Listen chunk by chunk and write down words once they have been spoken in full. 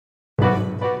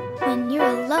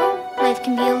life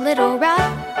can be a little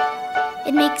rough.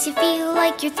 It makes you feel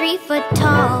like you're 3 foot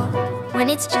tall. When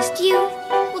it's just you,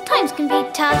 well, times can be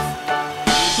tough.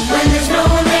 When there's no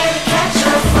one there to catch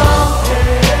or fall.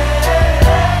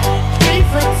 3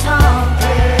 foot tall.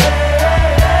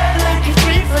 Like you're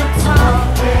 3 foot tall.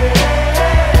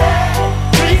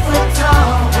 3 foot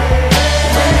tall.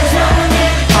 When there's no one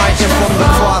there to catch or fall. From the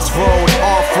crossroad,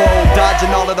 off-road,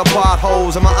 dodging all of the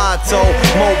potholes in my auto,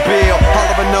 mobile,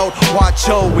 holler a note, watch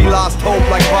ho, we lost hope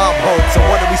like Bob Hope. So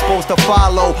what are we supposed to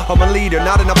follow? I'm a leader,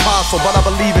 not an apostle, but I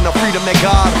believe in the freedom that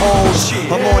God holds.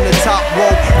 I'm on the top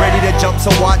rope, ready to jump, so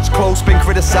watch close. Been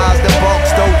criticized and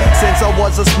bugs though, since I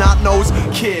was a snot-nosed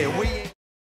kid.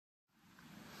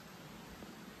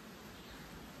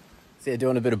 So yeah,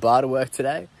 doing a bit of barter work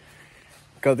today.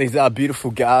 Got these beautiful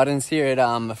gardens here at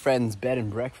my friend's bed and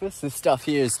breakfast. This stuff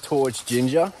here is torch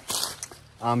ginger.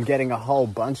 I'm getting a whole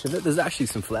bunch of it. There's actually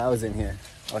some flowers in here.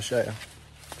 I'll show you.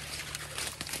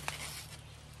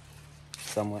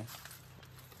 Somewhere.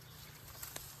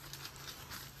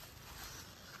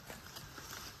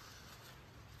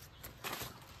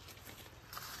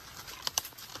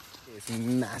 It's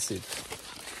massive.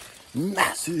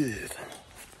 Massive.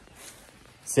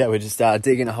 So yeah, we're just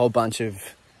digging a whole bunch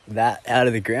of that out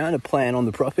of the ground to plant on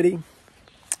the property,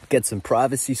 get some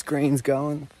privacy screens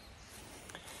going.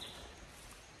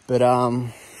 But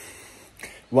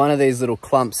one of these little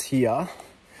clumps here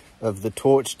of the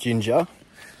torch ginger,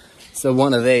 so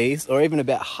one of these, or even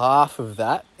about half of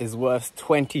that, is worth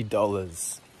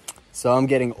 $20. So I'm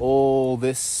getting all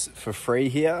this for free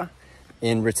here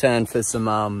in return for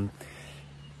some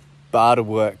barter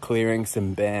work, clearing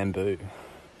some bamboo.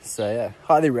 So yeah,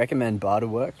 highly recommend barter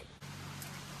work.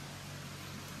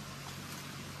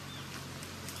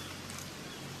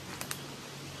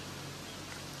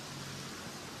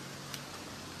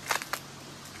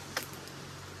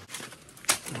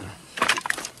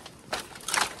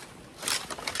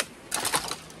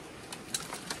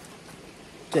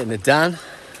 Getting it done.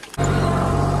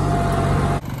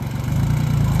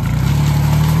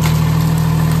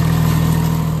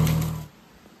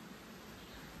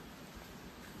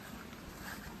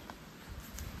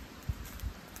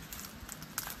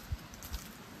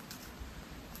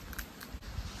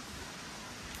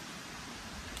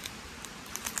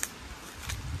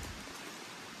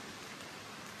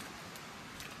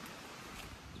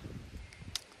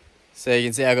 So you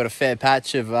can see I got a fair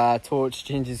patch of torch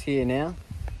gingers here now.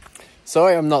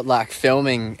 Sorry I'm not like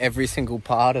filming every single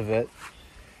part of it.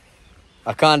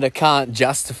 I kind of can't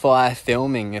justify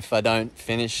filming if I don't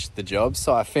finish the job.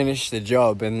 So I finish the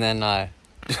job and then I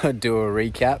do a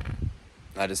recap.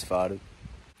 I just farted.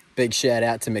 Big shout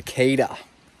out to Makita.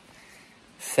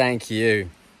 Thank you.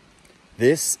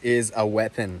 This is a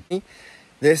weapon.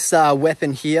 This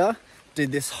weapon here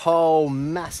did this whole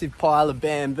massive pile of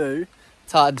bamboo.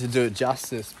 It's hard to do it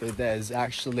justice, but there's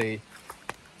actually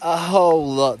a whole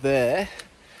lot there.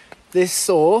 This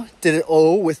saw did it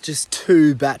all with just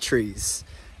 2 batteries.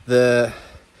 The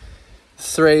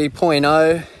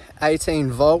 3.0 18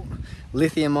 volt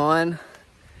lithium ion.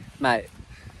 Mate,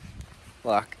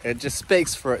 like, it just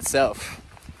speaks for itself.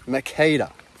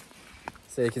 Makita.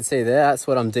 So you can see there, that's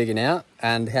what I'm digging out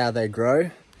and how they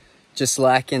grow. Just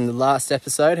like in the last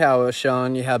episode, how I was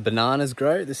showing you how bananas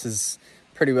grow. This is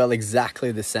pretty well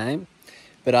exactly the same.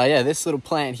 But yeah, this little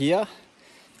plant here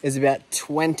is about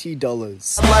 $20.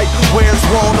 Like, where's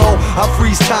Rono? I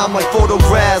freeze time like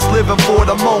photographs, living for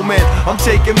the moment. I'm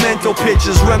taking mental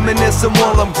pictures, reminiscing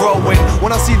while I'm growing. When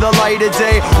I see the light of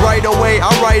day, right away, I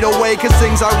write away. Cause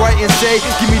things I write and say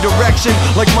give me direction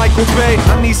like Michael Bay.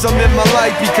 I need some in my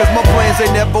life because my plans, they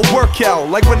never work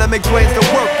out. Like when I make plans to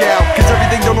work out, cause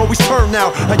everything don't always turn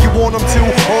out how you want them to.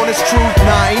 Honest truth,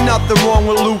 nah, ain't nothing wrong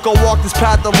with Luke. I'll walk this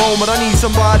path alone, but I need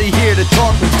somebody here to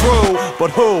talk me through.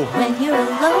 But who? When you're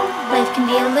alone, life can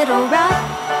be a little rough.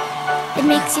 It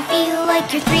makes you feel like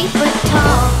you're 3 foot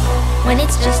tall. When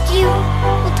it's just you,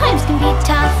 well, times can be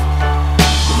tough.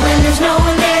 When there's no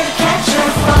one there to catch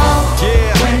or fall.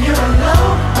 Yeah. When you're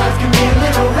alone, life can be a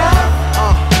little rough.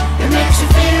 It makes you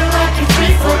feel like you're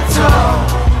 3 foot tall.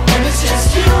 When it's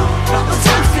just you, well,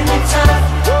 times can be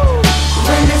tough.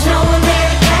 When there's no one there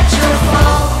to catch or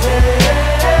fall.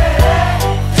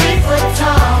 3 foot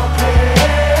tall.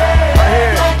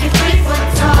 Like you're 3 foot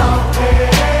tall.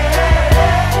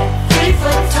 3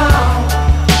 foot tall.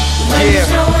 Yeah,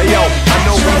 hey yo, I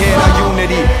know we had our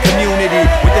unity, community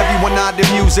with everyone I did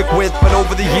music with, but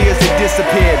over the years they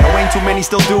disappeared. There ain't too many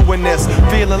still doing this.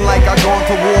 Feeling like I gone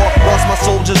to war, lost my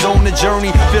soldiers on the journey.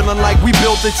 Feeling like we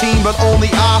built a team, but only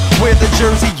I wear the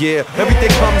jersey. Yeah, everything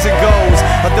comes and goes.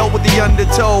 I dealt with the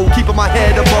undertow, keeping my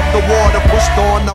head above the wall.